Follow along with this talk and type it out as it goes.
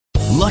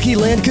Lucky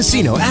Land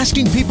Casino,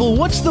 asking people,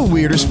 what's the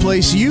weirdest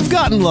place you've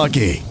gotten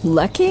lucky?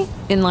 Lucky?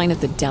 In line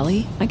at the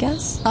deli, I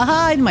guess?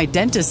 Aha, in my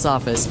dentist's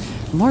office.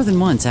 More than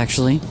once,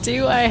 actually.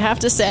 Do I have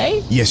to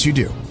say? Yes, you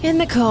do. In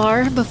the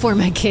car before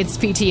my kids'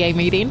 PTA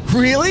meeting.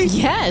 Really?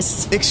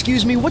 Yes.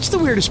 Excuse me, what's the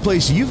weirdest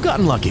place you've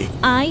gotten lucky?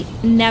 I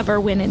never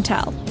win and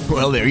tell.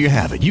 Well, there you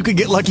have it. You can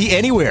get lucky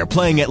anywhere,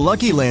 playing at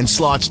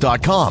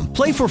LuckyLandSlots.com.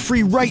 Play for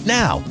free right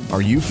now.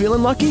 Are you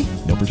feeling lucky?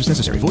 No purchase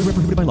necessary. Void where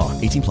prohibited by law.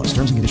 18 plus.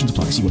 Terms and conditions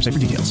apply. See website for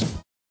details.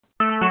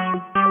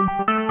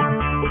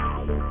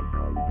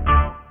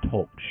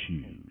 Talk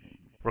shoes.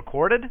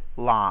 Recorded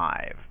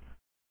live.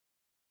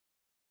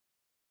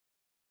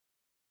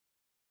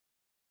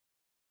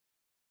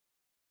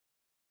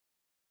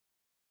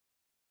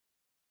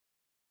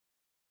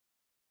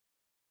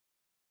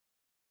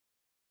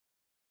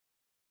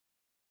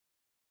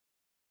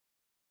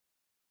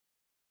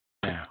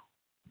 Now.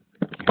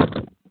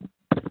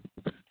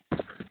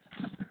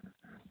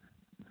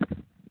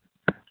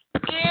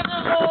 Give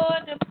the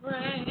Lord the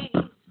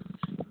praise.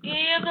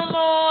 Give the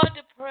Lord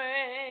the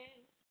praise.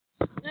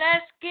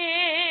 Let's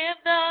give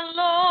the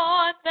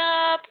Lord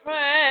the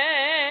praise.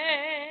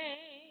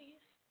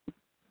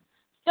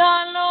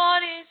 The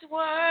Lord is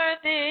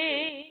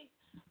worthy.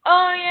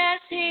 Oh,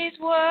 yes, He's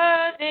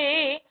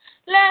worthy.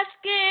 Let's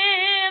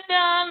give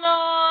the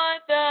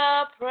Lord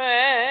the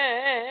praise.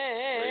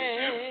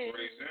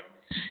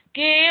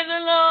 Give the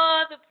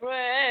Lord the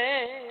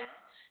praise.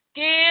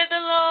 Give the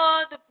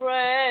Lord the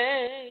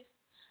praise.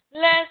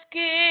 Let's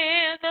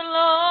give the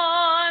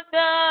Lord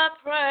the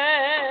praise.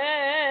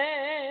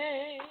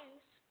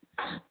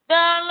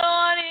 The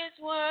Lord is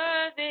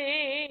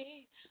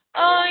worthy.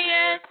 Oh,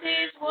 yes,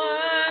 He's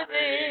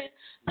worthy.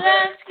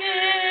 Let's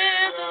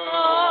give the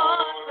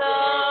Lord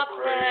the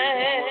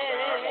praise.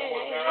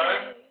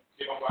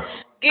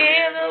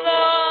 Give the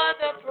Lord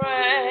the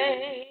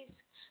praise.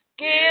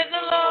 Give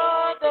the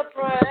Lord the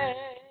praise.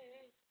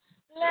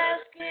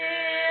 Let's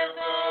give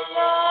the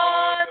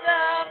Lord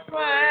the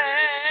praise.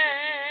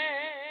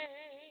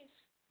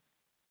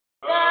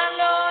 The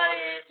Lord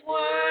is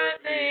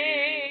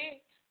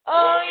worthy.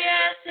 Oh,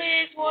 yes,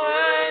 He's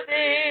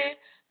worthy.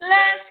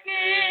 Let's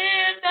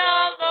give the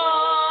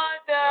Lord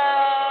the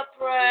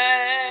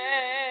praise.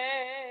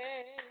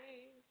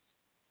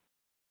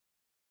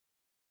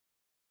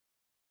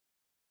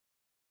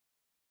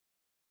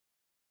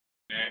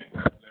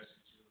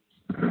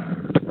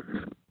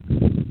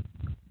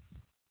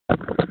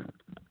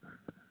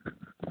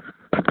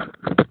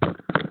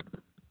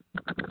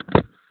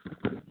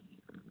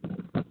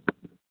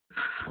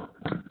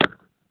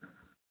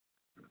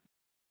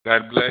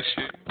 God bless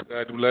you.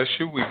 God bless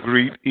you. We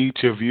greet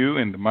each of you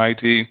in the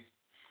mighty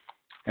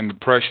and the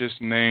precious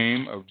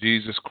name of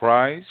Jesus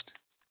Christ,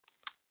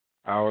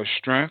 our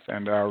strength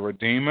and our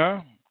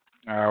Redeemer,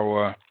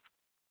 our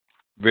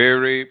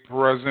very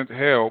present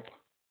help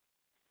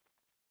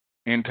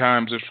in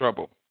times of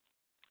trouble.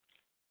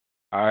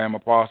 I am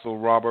Apostle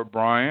Robert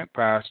Bryant,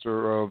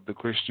 pastor of the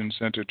Christian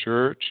Center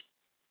Church,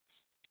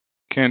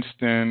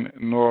 Kinston,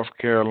 North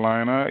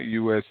Carolina,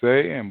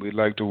 USA, and we'd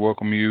like to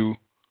welcome you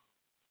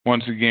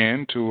once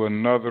again to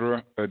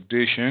another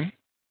edition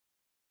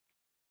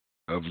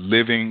of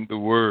Living the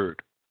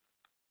Word,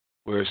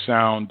 where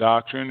sound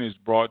doctrine is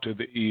brought to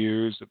the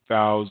ears of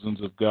thousands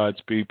of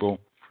God's people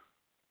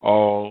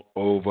all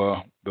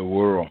over the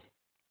world.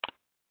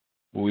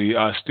 We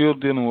are still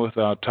dealing with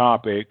our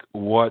topic,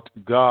 what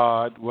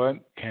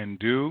can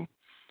do,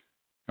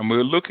 and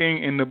we're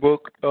looking in the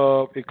book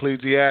of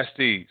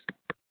Ecclesiastes.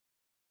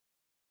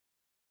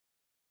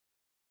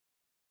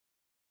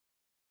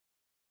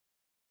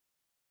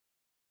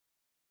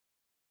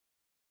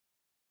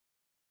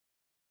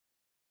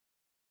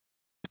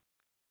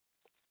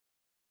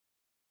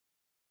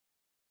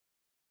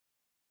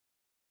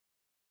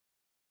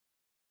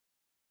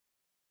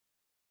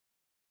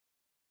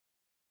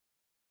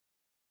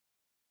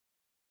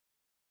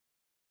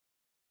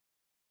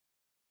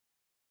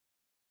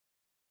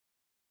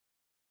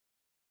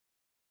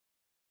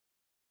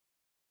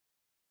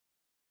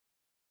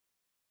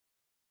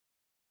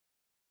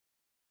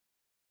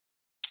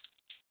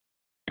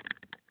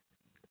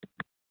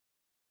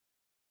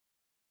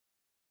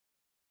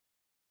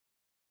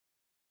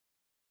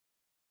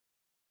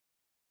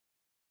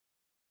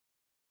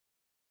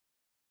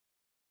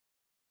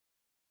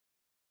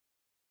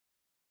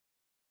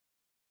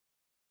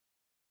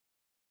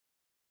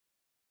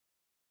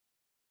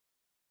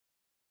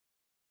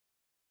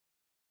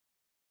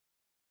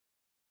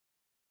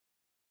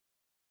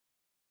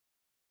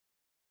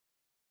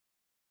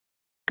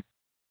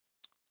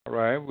 All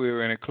right,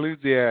 we're in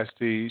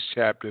Ecclesiastes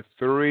chapter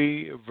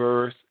 3,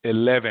 verse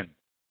 11.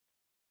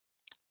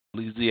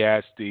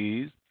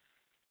 Ecclesiastes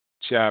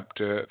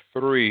chapter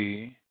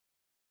 3,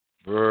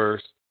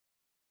 verse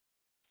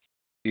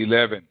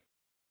 11.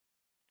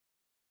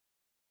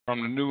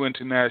 From the New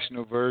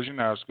International Version,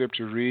 our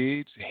scripture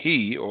reads,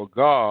 He, or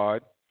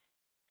God,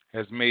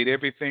 has made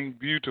everything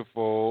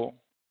beautiful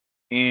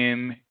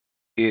in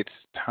its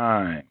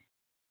time.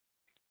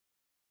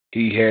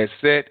 He has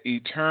set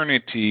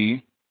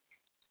eternity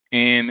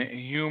in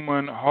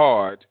human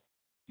heart,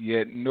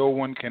 yet no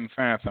one can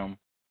fathom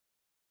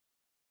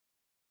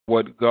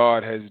what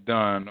God has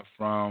done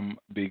from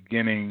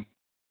beginning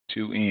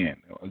to end.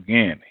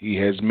 Again, he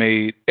has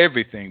made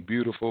everything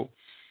beautiful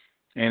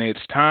in its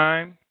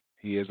time.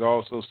 He has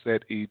also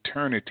set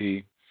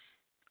eternity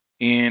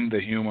in the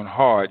human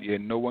heart,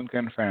 yet no one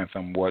can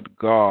fathom what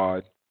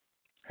God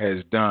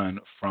has done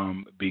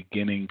from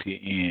beginning to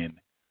end.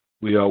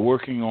 We are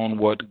working on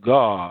what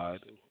God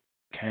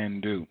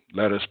can do.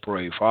 Let us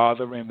pray.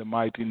 Father, in the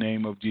mighty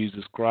name of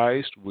Jesus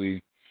Christ,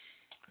 we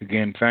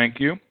again thank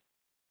you.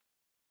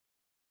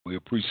 We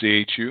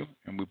appreciate you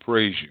and we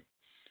praise you.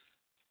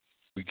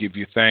 We give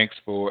you thanks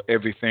for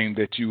everything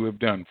that you have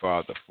done,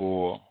 Father,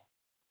 for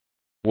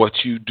what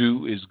you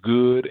do is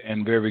good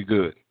and very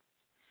good.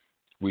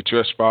 We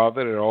trust,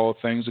 Father, that all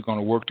things are going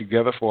to work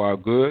together for our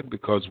good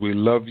because we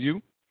love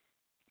you,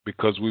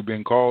 because we've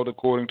been called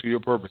according to your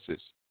purposes.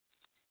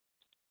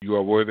 You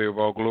are worthy of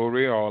all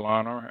glory, all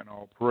honor, and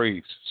all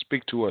praise.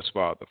 Speak to us,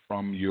 Father,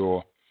 from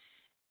your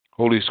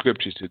Holy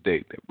Scriptures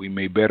today, that we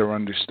may better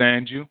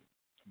understand you,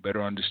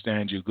 better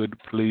understand your good,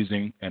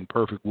 pleasing, and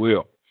perfect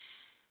will.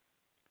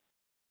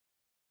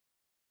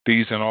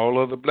 These and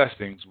all other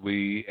blessings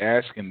we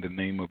ask in the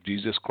name of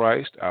Jesus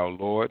Christ, our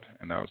Lord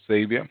and our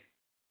Savior.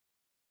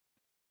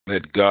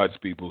 Let God's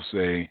people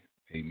say,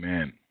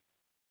 Amen.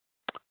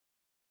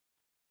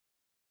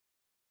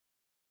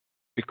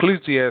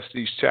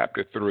 Ecclesiastes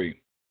chapter 3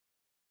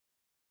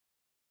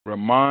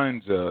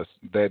 reminds us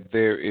that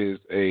there is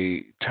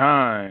a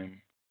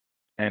time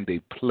and a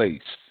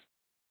place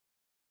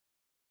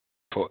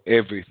for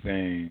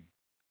everything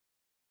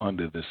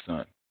under the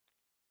sun.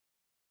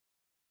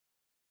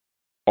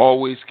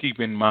 Always keep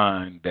in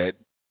mind that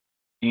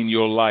in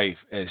your life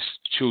as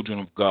children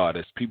of God,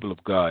 as people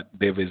of God,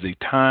 there is a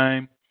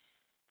time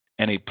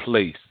and a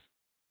place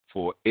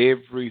for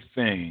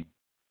everything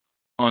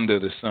under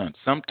the sun.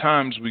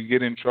 Sometimes we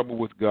get in trouble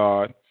with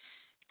God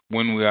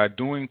when we are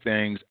doing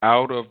things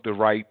out of the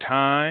right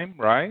time,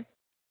 right?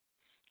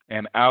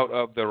 And out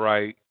of the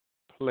right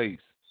place.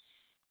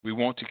 We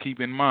want to keep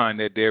in mind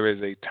that there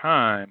is a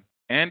time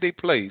and a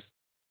place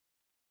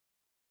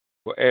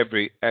for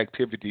every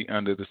activity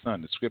under the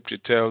sun. The scripture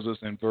tells us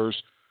in verse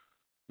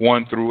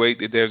 1 through 8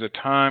 that there's a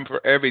time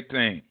for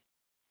everything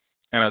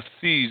and a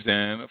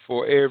season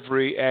for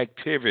every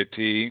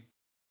activity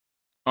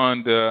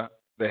under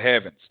the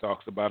heavens.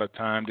 Talks about a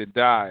time to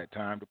die, a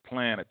time to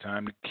plant, a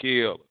time to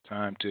kill, a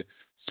time to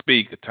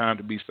speak, a time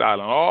to be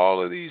silent.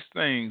 All of these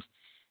things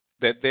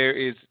that there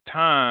is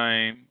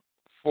time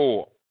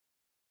for.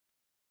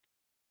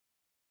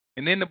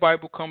 And then the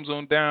Bible comes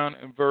on down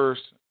in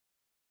verse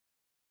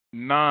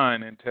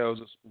 9 and tells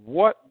us,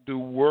 what do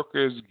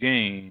workers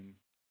gain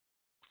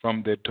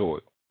from their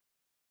toil?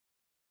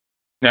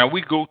 Now,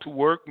 we go to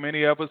work.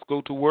 Many of us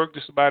go to work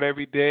just about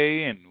every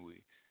day, and we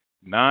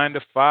 9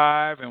 to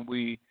 5, and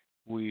we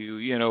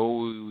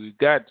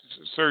got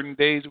certain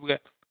days we got.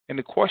 And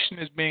the question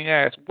is being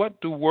asked, what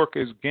do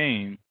workers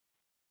gain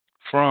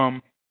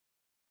from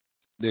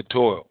their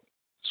toil?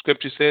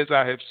 Scripture says,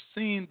 I have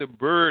seen the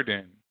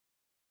burden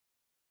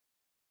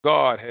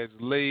God has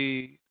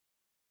laid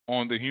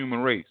on the human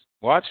race.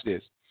 Watch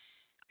this.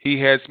 He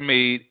has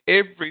made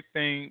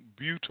everything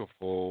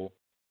beautiful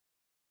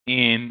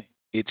in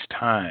its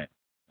time.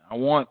 I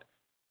want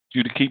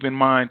you to keep in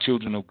mind,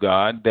 children of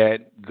God,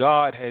 that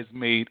God has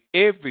made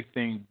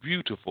everything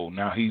beautiful.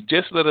 Now, he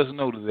just let us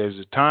know that there's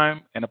a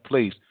time and a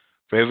place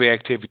for every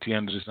activity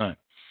under the sun.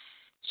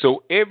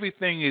 So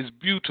everything is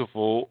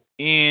beautiful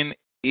in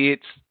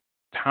its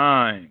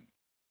time.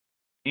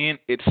 In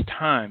its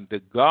time.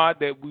 The God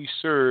that we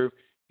serve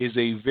is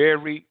a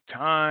very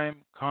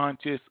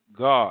time-conscious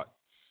God.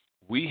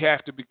 We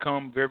have to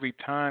become very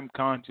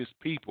time-conscious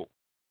people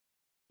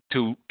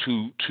to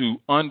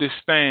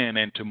understand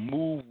and to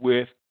move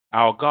with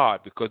our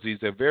God, because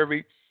he's a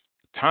very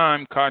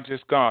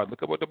time-conscious God.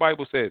 Look at what the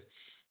Bible says.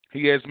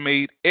 He has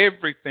made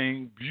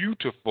everything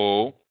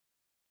beautiful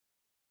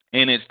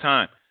in its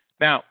time.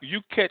 Now, you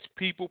catch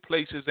people,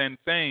 places, and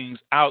things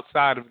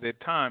outside of their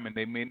time, and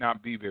they may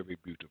not be very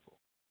beautiful.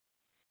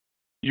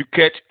 You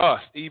catch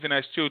us, even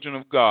as children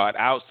of God,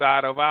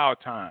 outside of our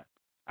time,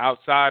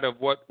 outside of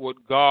what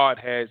God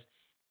has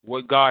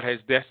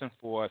destined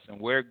for us and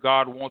where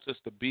God wants us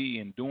to be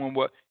and doing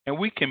what, and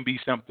we can be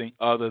something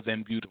other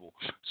than beautiful.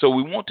 So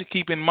we want to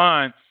keep in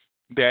mind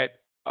that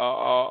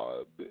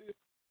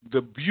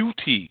the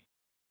beauty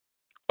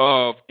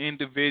of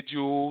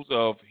individuals,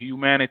 of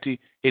humanity,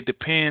 it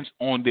depends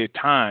on their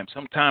time.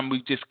 Sometimes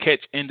we just catch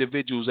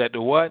individuals at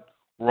the what?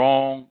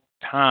 Wrong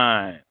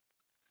time.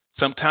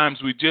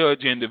 Sometimes we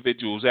judge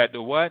individuals at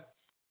the what?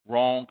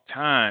 Wrong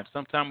time.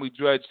 Sometimes we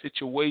judge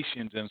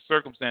situations and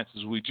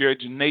circumstances. We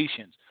judge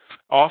nations.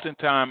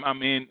 Oftentimes,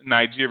 I'm in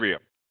Nigeria,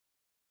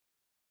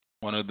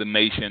 one of the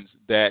nations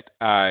that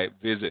I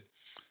visit.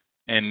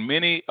 And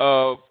many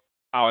of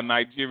our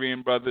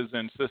Nigerian brothers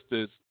and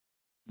sisters,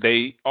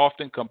 they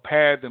often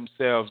compare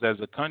themselves as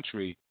a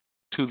country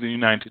to the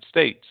United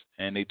States.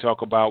 And they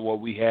talk about what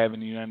we have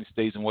in the United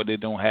States and what they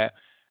don't have.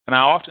 And I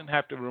often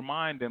have to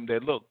remind them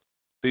that, look,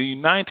 the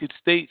United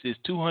States is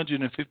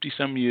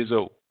 250-some years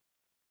old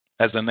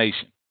as a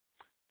nation.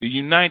 The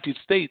United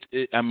States,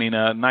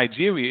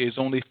 Nigeria is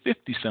only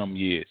 50-some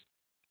years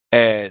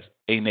as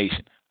a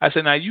nation. I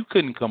said, now you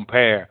couldn't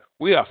compare.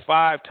 We are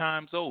 5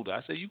 times older.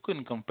 I said, you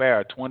couldn't compare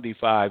a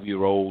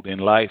 25-year-old in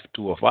life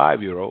to a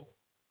 5-year-old.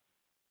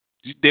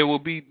 There will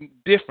be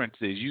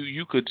differences.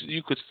 You could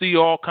see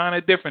all kind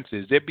of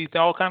differences. There'd be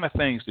all kind of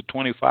things the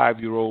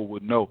 25-year-old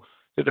would know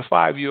that the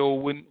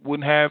 5-year-old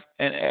wouldn't have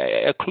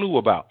a clue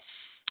about,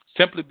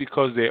 simply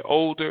because they're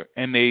older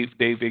and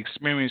they've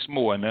experienced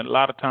more. And a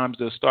lot of times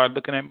they'll start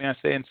looking at me and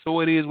say, and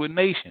so it is with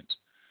nations.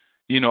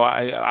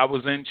 I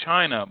was in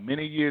China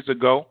many years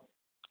ago,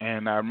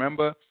 and I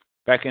remember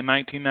back in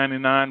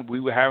 1999 we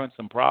were having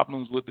some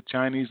problems with the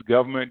Chinese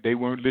government. They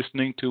weren't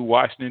listening to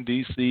Washington,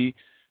 D.C.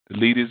 The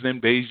leaders in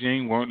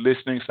Beijing weren't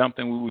listening,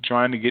 something we were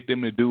trying to get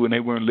them to do, and they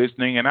weren't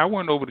listening. And I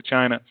went over to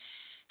China,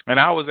 and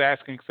I was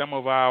asking some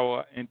of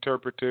our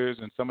interpreters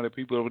and some of the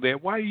people over there,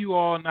 why are you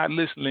all not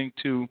listening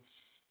to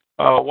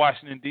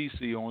Washington,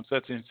 D.C. on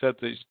such and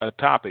such a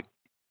topic?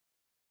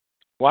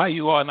 Why are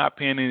you all not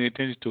paying any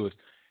attention to us?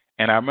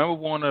 And I remember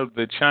one of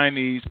the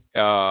Chinese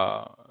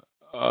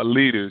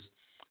leaders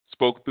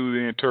spoke through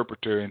the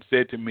interpreter and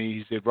said to me,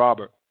 he said,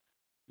 Robert,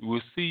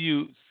 we'll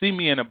see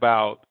me in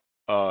about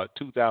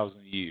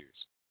 2,000 years.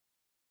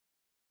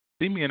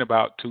 See me in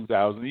about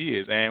 2,000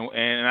 years.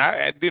 And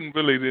I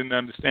didn't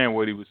understand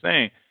what he was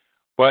saying.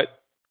 But,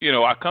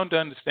 I come to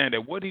understand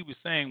that what he was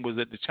saying was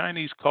that the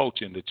Chinese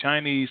culture and the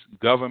Chinese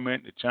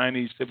government, the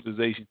Chinese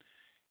civilization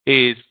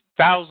is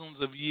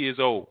thousands of years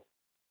old.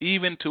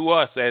 Even to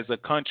us as a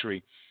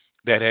country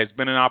that has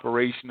been in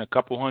operation a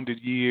couple hundred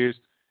years,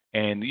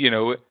 and,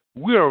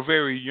 we're a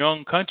very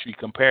young country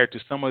compared to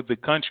some of the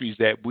countries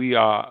that we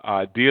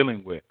are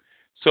dealing with.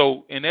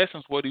 So, in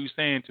essence, what he was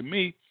saying to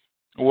me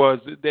was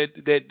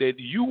that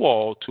you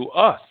all, to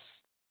us,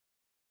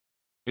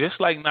 just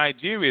like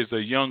Nigeria is a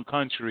young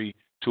country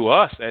to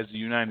us as the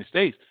United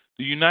States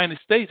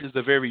is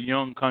a very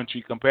young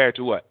country compared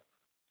to what?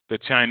 The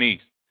Chinese.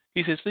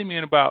 He said, see me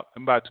in about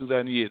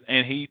 2,000 years.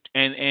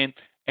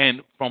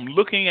 And from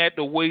looking at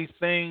the way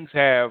things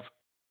have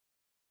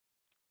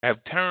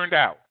turned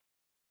out,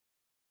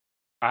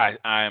 I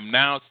am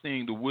now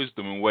seeing the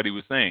wisdom in what he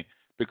was saying,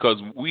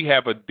 because we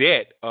have a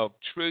debt of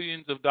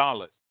trillions of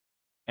dollars,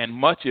 and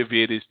much of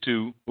it is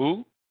to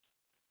who?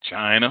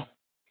 China.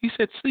 He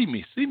said, see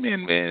me.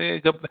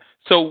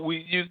 So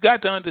you've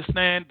got to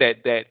understand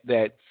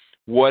that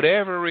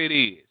whatever it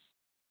is,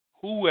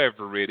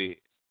 whoever it is,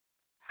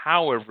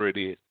 however it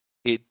is,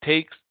 it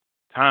takes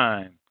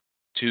time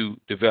to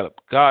develop.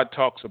 God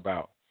talks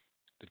about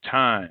the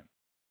time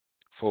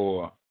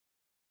for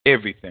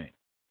everything.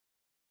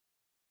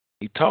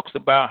 He talks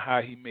about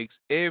how he makes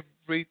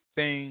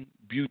everything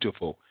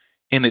beautiful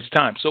in its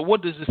time. So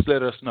what does this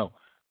let us know?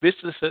 This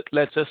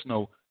lets us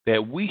know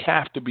that we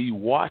have to be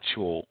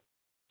watchful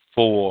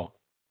for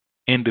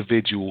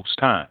individuals'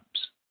 times.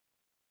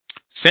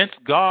 Since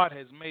God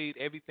has made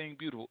everything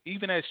beautiful,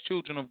 even as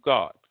children of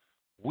God,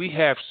 we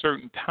have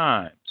certain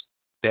times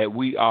that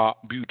we are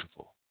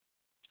beautiful.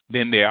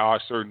 Then there are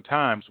certain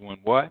times when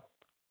what?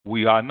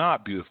 We are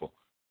not beautiful.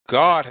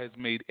 God has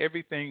made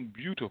everything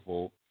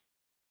beautiful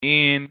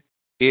in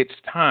its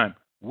time.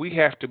 We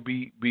have to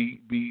be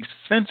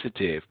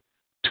sensitive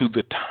to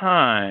the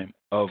time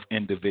of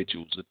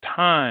individuals, the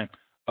time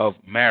of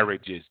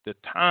marriages, the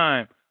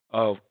time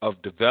of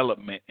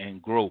development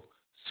and growth,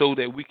 so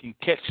that we can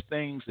catch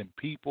things and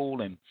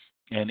people and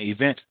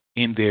events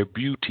in their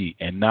beauty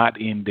and not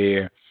in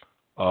their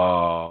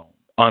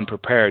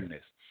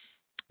unpreparedness.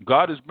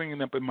 God is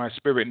bringing up in my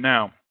spirit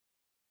now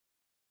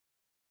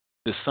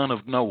the son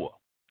of Noah,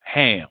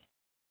 Ham.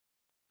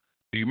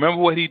 Do you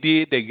remember what he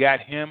did that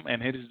got him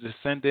and his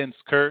descendants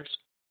cursed?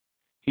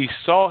 He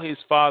saw his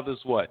father's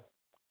what?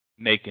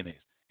 Nakedness.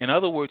 In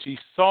other words, he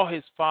saw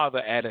his father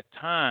at a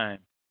time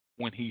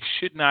when he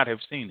should not have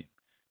seen him.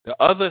 The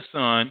other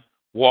son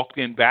walked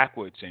in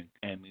backwards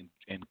and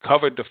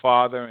covered the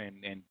father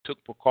and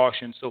took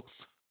precautions.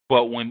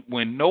 But when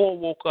Noah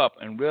woke up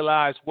and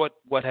realized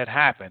what had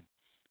happened,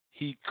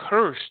 he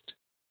cursed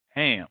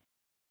Ham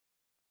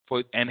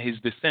and his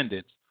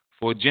descendants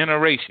for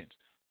generations,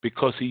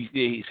 because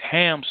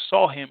Ham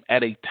saw him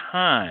at a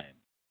time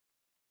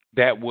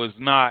that was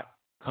not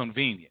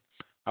convenient.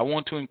 I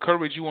want to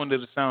encourage you under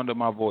the sound of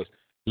my voice.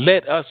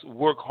 Let us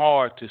work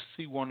hard to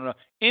see one another.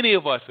 Any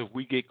of us, if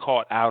we get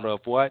caught out of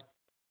what?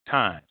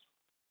 Time,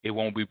 it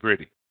won't be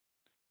pretty.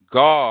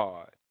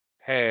 God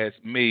has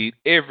made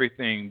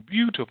everything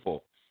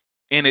beautiful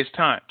in its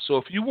time. So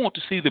if you want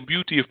to see the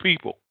beauty of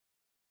people,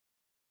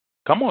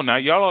 come on now,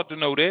 y'all ought to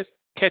know this.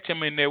 Catch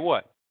them in their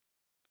what?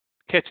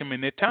 Catch them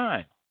in their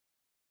time.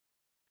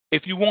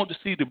 If you want to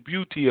see the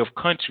beauty of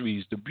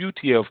countries, the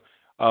beauty of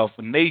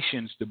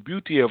nations, the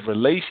beauty of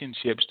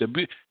relationships,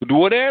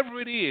 whatever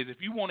it is,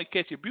 if you want to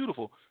catch it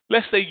beautiful,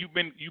 let's say you've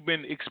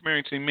been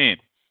experiencing men,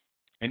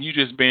 and you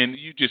just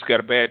got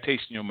a bad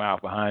taste in your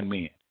mouth behind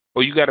men.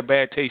 Or you got a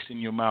bad taste in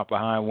your mouth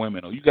behind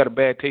women, or you got a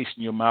bad taste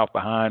in your mouth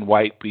behind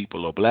white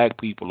people or black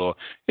people, or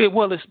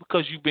it's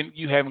because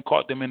you haven't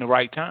caught them in the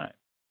right time.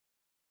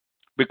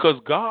 Because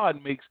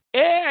God makes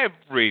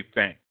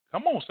everything,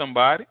 come on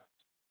somebody,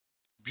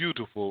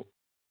 beautiful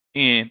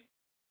in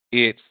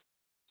its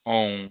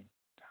own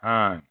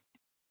time.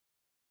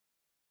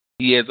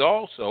 He has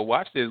also,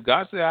 watch this,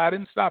 God said, I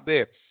didn't stop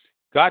there.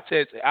 God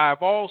says,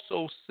 I've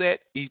also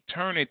set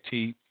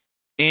eternity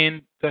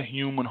in the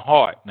human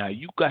heart. Now,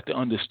 you got to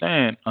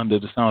understand, under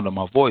the sound of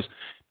my voice,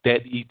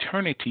 that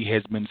eternity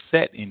has been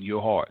set in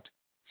your heart.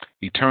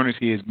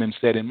 Eternity has been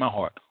set in my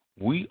heart.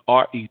 We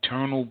are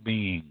eternal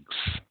beings,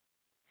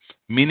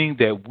 meaning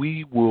that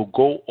we will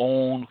go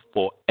on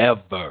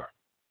forever.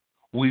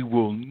 We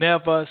will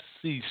never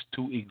cease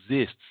to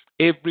exist.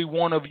 Every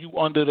one of you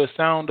under the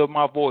sound of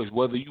my voice,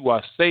 whether you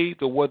are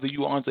saved or whether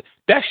you are unsaved,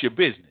 that's your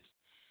business.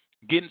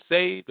 Getting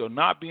saved or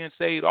not being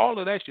saved, all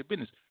of that's your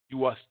business.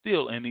 You are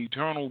still an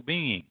eternal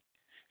being,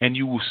 and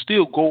you will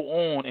still go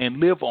on and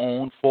live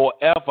on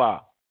forever.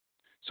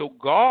 So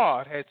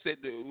God has said,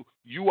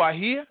 you are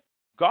here.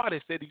 God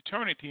has said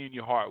eternity in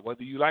your heart,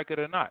 whether you like it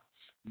or not.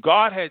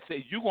 God has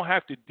said you're going to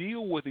have to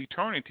deal with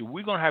eternity.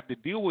 We're going to have to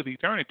deal with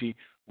eternity,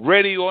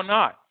 ready or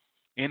not.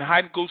 In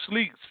hide and go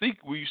seek,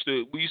 we used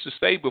to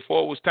say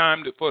before it was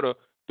time for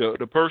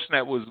the person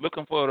that was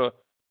looking for the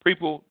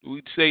people,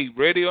 we'd say,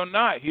 ready or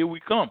not, here we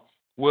come.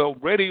 Well,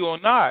 ready or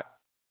not,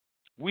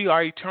 we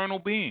are eternal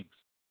beings.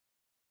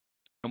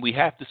 And we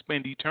have to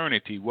spend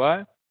eternity,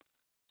 what?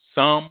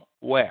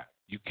 Somewhere.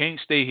 You can't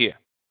stay here.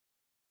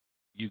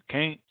 You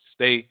can't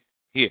stay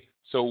here.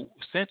 So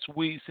since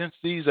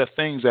these are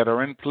things that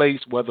are in place,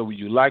 whether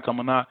you like them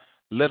or not,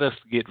 let us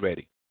get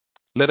ready.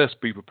 Let us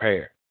be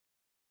prepared.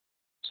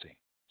 See,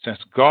 since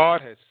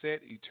God has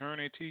set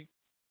eternity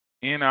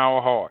in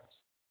our hearts,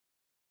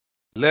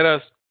 let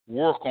us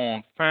work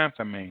on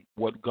fathoming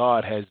what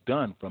God has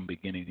done from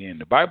beginning to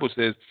end. The Bible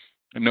says,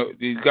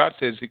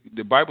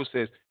 the Bible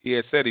says He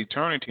has set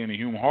eternity in the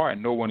human heart,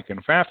 and no one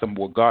can fathom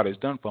what God has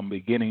done from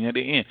beginning to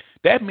the end.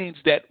 That means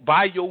that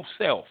by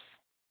yourself,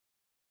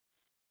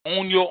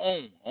 on your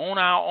own, on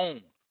our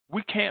own,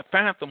 we can't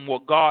fathom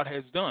what God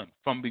has done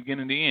from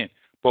beginning to end.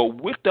 But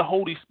with the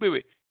Holy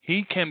Spirit,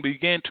 He can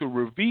begin to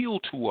reveal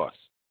to us.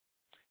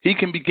 He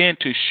can begin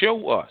to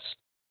show us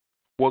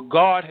what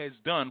God has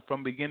done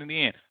from beginning to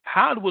end.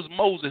 How was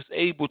Moses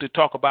able to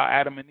talk about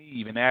Adam and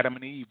Eve? And Adam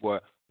and Eve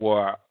were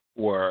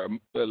a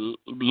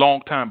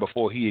long time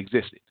before he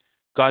existed.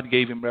 God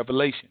gave him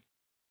revelation.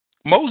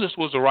 Moses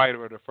was the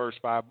writer of the first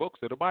 5 books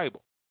of the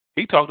Bible.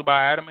 He talked about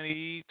Adam and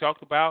Eve,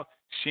 talked about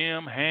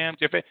Shem, Ham,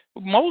 Japheth.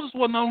 But Moses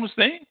wasn't on the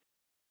scene.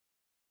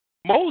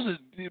 Moses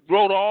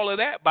wrote all of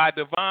that by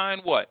divine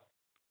what?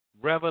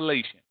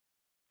 Revelation.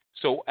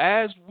 So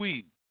as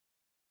we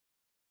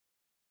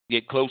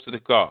get closer to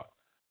God,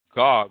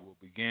 God will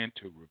begin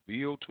to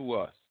reveal to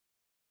us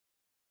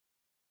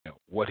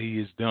what He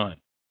has done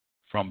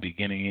from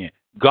beginning in.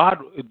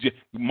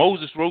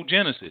 Moses wrote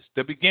Genesis,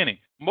 the beginning.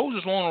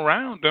 Moses wasn't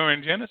around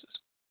during Genesis,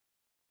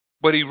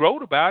 but he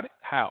wrote about it.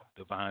 How?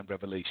 Divine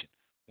revelation.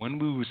 When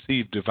we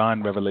receive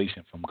divine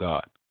revelation from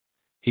God,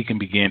 He can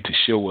begin to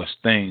show us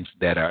things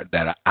that are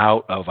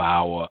out of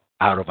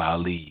our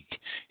league.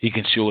 He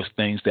can show us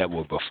things that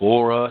were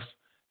before us.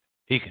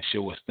 He can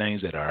show us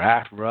things that are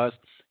after us.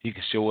 He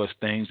can show us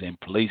things in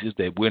places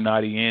that we're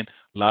not in.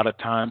 A lot of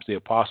times the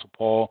Apostle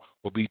Paul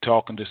will be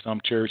talking to some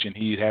church, and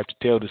he'd have to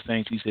tell the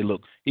saints, he said,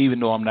 look, even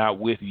though I'm not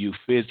with you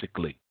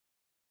physically,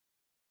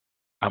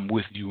 I'm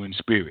with you in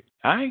spirit.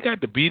 I ain't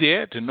got to be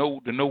there to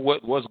know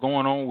what's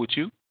going on with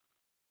you,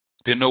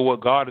 to know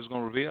what God is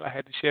going to reveal. I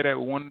had to share that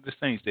with one of the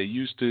saints that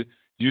used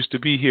to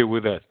be here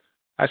with us.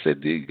 I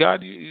said,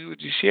 God, you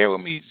share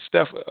with me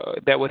stuff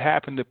that would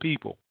happen to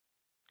people,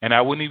 and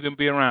I wouldn't even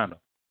be around them.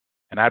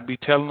 And I'd be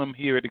telling them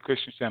here at the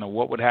Christian Center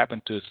what would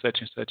happen to such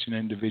and such an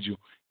individual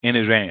in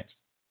advance.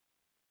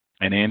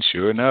 And then,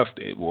 sure enough,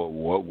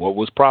 what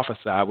was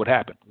prophesied would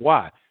happen.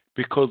 Why?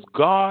 Because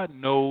God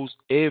knows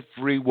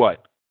every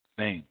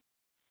thing.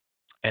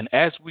 And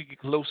as we get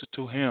closer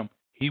to Him,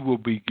 He will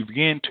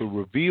begin to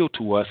reveal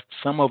to us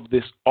some of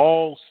this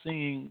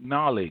all-seeing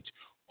knowledge.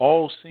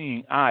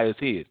 All-seeing eye is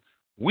His.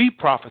 We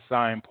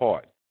prophesy in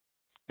part,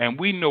 and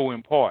we know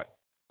in part.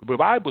 The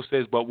Bible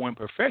says, but when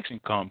perfection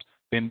comes,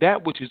 then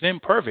that which is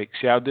imperfect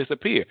shall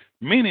disappear.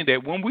 Meaning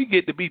that when we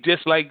get to be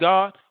just like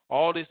God,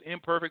 all this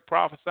imperfect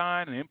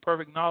prophesying and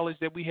imperfect knowledge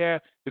that we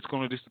have, it's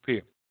going to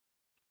disappear.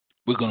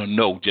 We're going to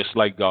know just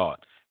like God.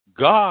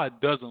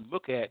 God doesn't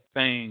look at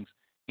things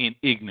in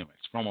ignorance,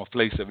 from a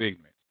place of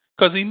ignorance,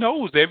 because He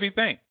knows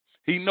everything.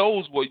 He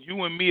knows what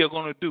you and me are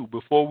going to do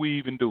before we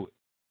even do it.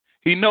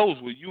 He knows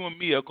what you and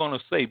me are going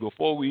to say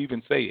before we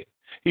even say it.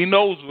 He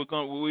knows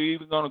we're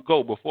even going to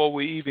go before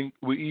we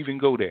even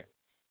go there.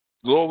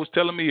 Lord was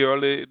telling me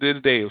earlier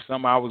today of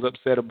something I was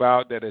upset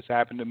about that has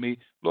happened to me.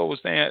 Lord was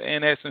saying,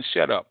 in essence,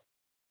 shut up.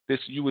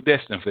 You were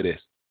destined for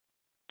this.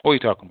 What are you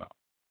talking about?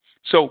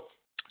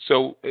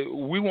 So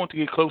we want to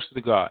get closer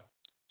to God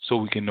so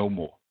we can know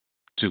more,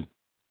 too.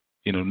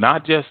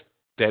 Not just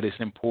that it's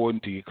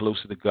important to get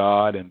closer to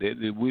God, and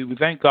we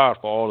thank God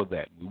for all of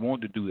that. We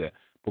want to do that,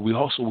 but we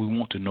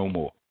want to know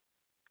more,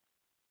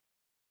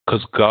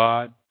 because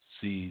God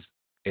sees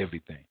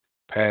everything,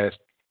 past,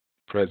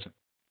 present,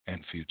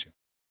 and future.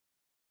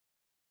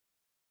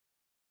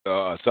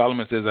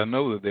 Solomon says, I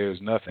know that there is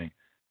nothing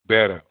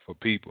better for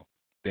people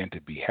than to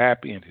be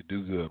happy and to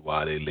do good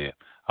while they live.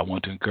 I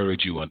want to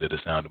encourage you under the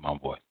sound of my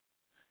voice.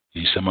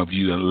 Some of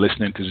you are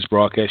listening to this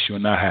broadcast, you are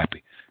not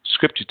happy.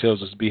 Scripture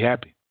tells us to be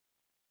happy.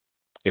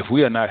 If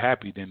we are not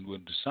happy, then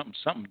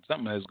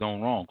something has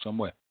gone wrong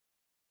somewhere.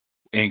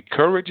 It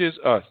encourages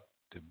us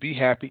to be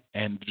happy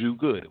and do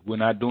good. If we're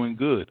not doing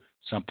good,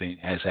 something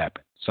has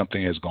happened.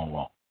 Something has gone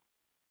wrong.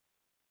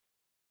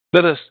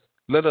 Let us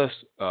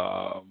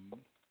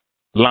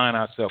line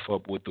ourselves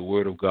up with the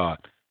Word of God,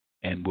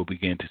 and we'll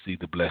begin to see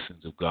the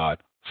blessings of God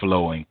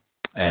flowing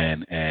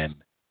and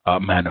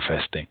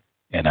manifesting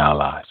in our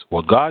lives.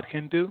 What God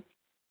can do,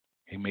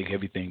 He make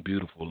everything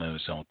beautiful in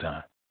its own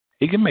time.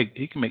 He can make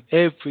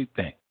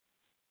everything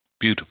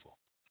beautiful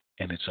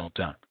in its own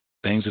time.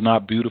 Things are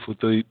not beautiful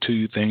to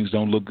you. Things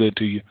don't look good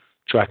to you.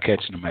 Try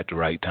catching them at the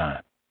right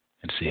time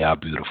and see how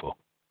beautiful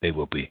they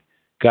will be.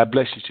 God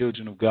bless you,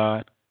 children of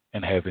God,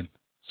 and heaven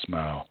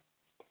smile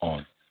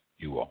on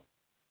you all.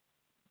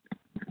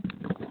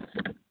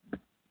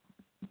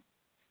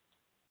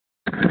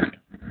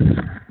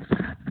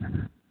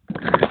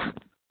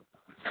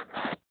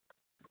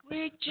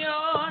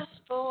 Rejoice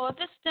for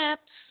the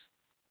steps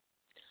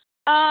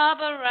of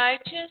a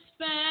righteous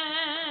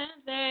man.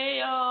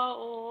 They are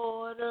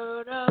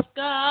ordered of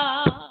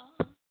God.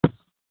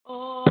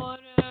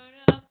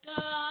 Ordered of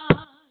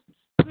God.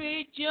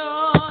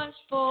 Rejoice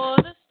for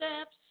the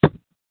steps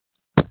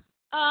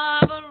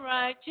of a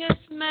righteous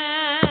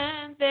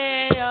man.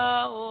 They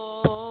are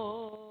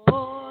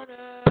ordered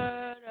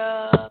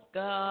of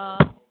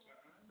God.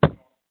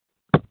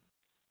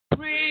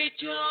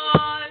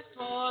 Rejoice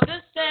for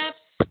the steps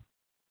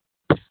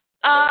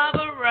of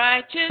a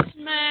righteous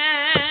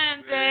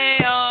man. They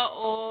are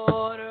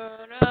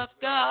ordered of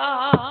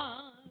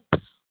God.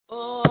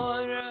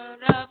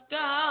 Ordered of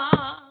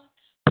God.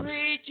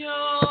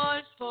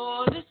 Rejoice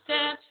for the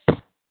steps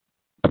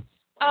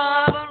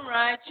of a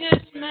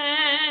righteous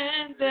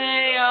man.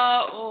 They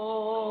are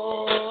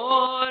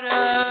ordered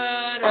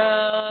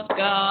of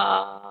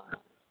God.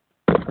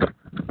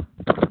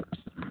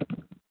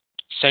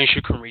 Saints,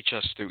 you can reach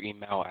us through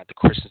email at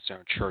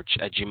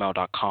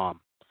thechristiancenterchurch@gmail.com.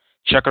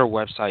 Check our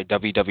website,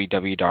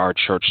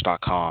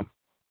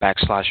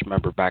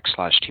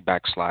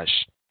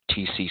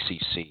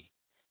 www.ourchurch.com/member/t/TCCC.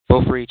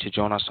 Feel free to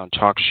join us on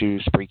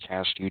TalkShoe,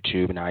 Spreecast,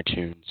 YouTube, and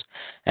iTunes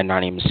at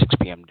 9 a.m. to 6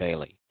 p.m.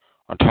 daily.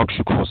 On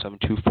TalkShoe, call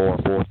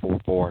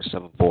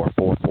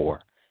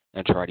 724-444-7444.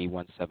 Enter ID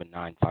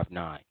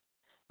 17959.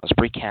 On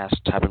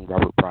Spreecast, type in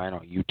Robert Bryan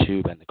on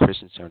YouTube and the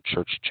Christian Center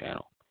Church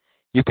channel.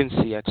 You can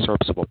see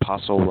excerpts of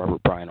Apostle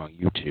Robert Bryan on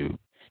YouTube.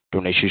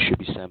 Donations should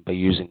be sent by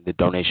using the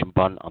donation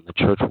button on the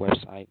church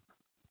website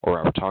or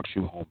our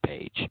TalkShoe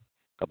homepage.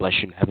 God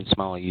bless you and heaven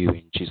smile on you.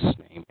 In Jesus'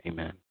 name,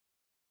 amen.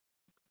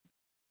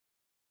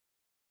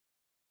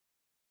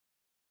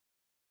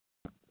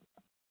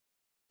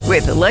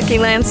 With the Lucky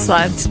Land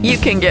Slots, you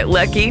can get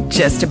lucky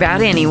just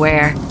about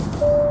anywhere.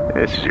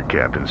 This is your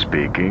captain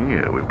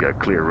speaking. We've got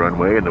clear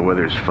runway and the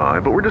weather's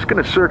fine, but we're just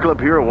going to circle up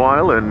here a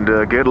while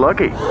and get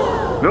lucky.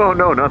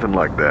 No, nothing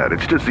like that.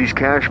 It's just these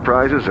cash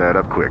prizes add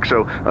up quick.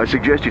 So I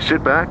suggest you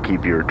sit back,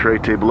 keep your tray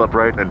table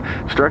upright, and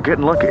start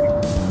getting lucky.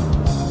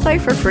 Play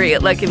for free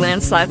at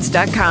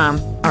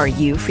LuckyLandSlots.com. Are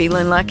you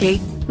feeling lucky?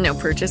 No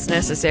purchase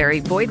necessary.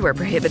 Void where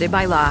prohibited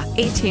by law.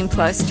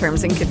 18+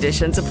 terms and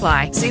conditions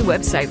apply. See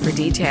website for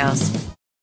details.